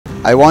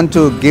I want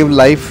to give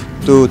life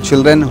to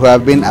children who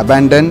have been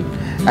abandoned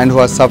and who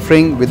are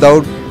suffering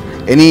without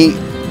any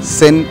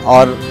sin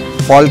or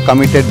fault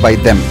committed by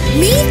them.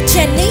 Meet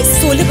Chennai's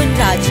Solomon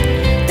Raj,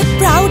 the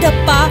proud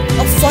Appa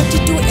of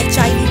 42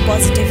 HIV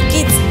positive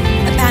kids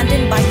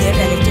abandoned by their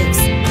relatives.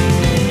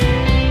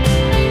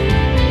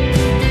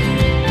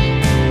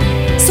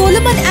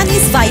 Solomon and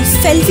his wife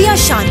Felvia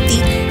Shanti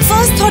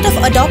first thought of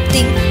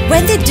adopting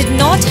when they did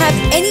not have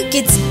any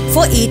kids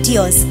for 8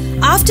 years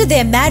after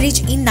their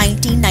marriage in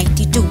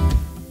 1992.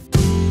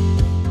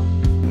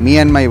 Me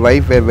and my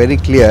wife were very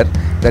clear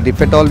that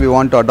if at all we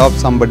want to adopt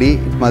somebody,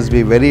 it must be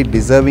a very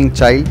deserving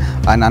child,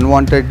 an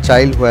unwanted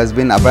child who has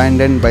been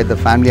abandoned by the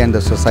family and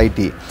the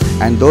society.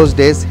 And those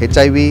days,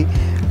 HIV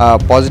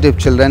positive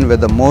children were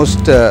the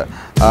most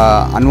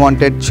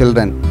unwanted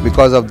children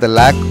because of the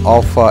lack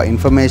of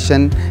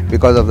information,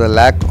 because of the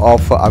lack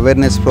of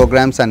awareness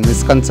programs and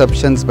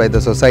misconceptions by the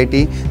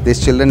society. These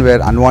children were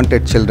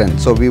unwanted children.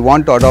 So we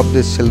want to adopt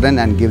these children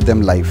and give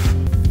them life.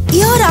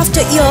 Year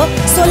after year,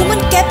 Solomon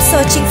kept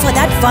searching for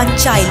that one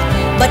child.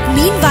 But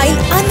meanwhile,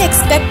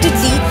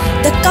 unexpectedly,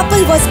 the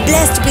couple was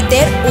blessed with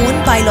their own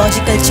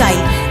biological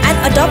child and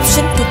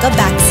adoption took a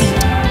backseat.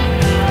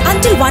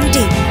 Until one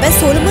day, when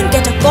Solomon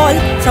got a call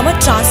from a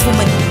trans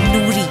woman,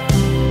 Noori.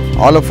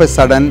 All of a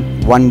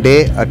sudden, one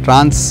day a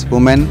trans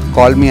woman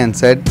called me and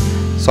said,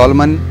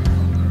 Solomon,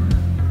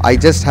 I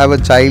just have a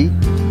child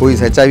who is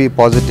HIV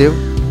positive.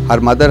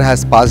 Her mother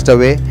has passed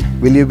away.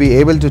 Will you be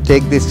able to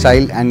take this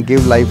child and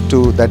give life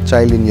to that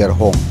child in your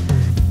home?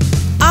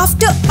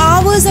 After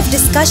hours of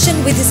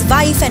discussion with his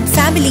wife and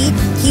family,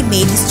 he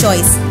made his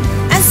choice.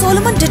 And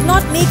Solomon did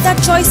not make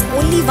that choice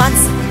only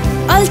once.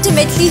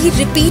 Ultimately, he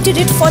repeated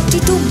it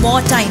 42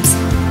 more times.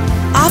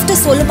 After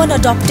Solomon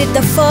adopted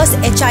the first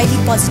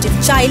HIV positive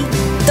child,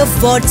 the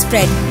word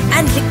spread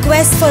and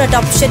requests for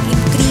adoption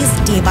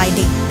increased day by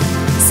day.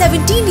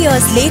 17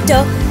 years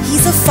later, he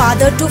is a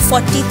father to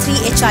 43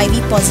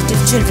 HIV positive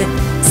children,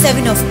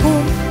 7 of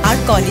whom are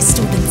college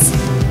students.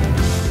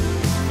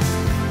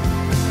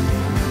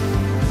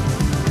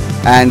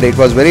 And it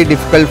was very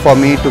difficult for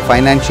me to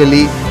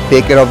financially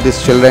take care of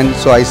these children.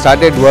 So I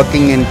started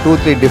working in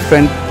 2-3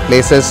 different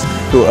places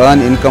to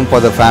earn income for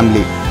the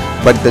family.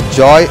 But the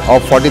joy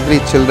of 43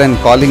 children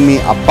calling me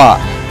Appa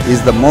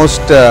is the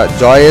most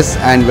joyous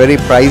and very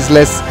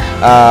priceless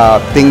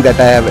thing that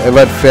I have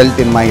ever felt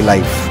in my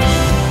life.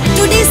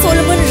 Today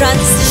Solomon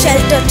runs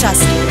Shelter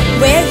Trust,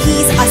 where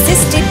he is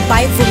assisted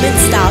by women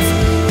staff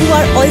who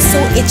are also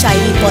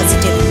HIV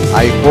positive.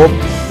 I hope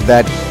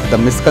that the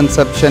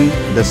misconception,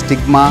 the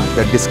stigma,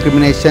 the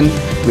discrimination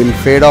will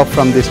fade off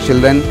from these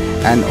children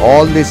and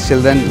all these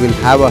children will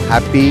have a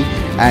happy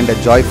and a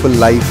joyful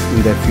life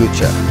in their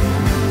future.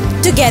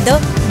 Together,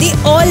 they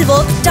all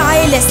work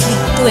tirelessly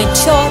to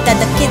ensure that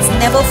the kids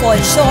never fall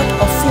short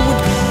of food,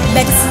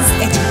 medicines,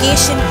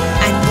 education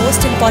and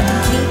most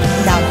importantly,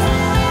 love.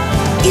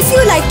 If you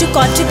like to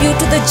contribute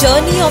to the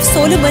journey of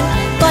Solomon,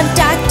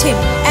 contact him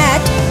at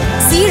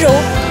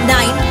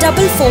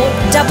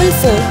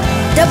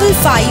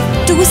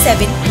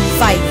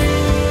 09444555275.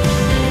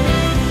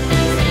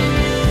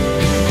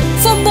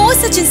 For more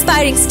such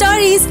inspiring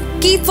stories,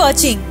 keep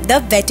watching The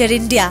Better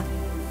India.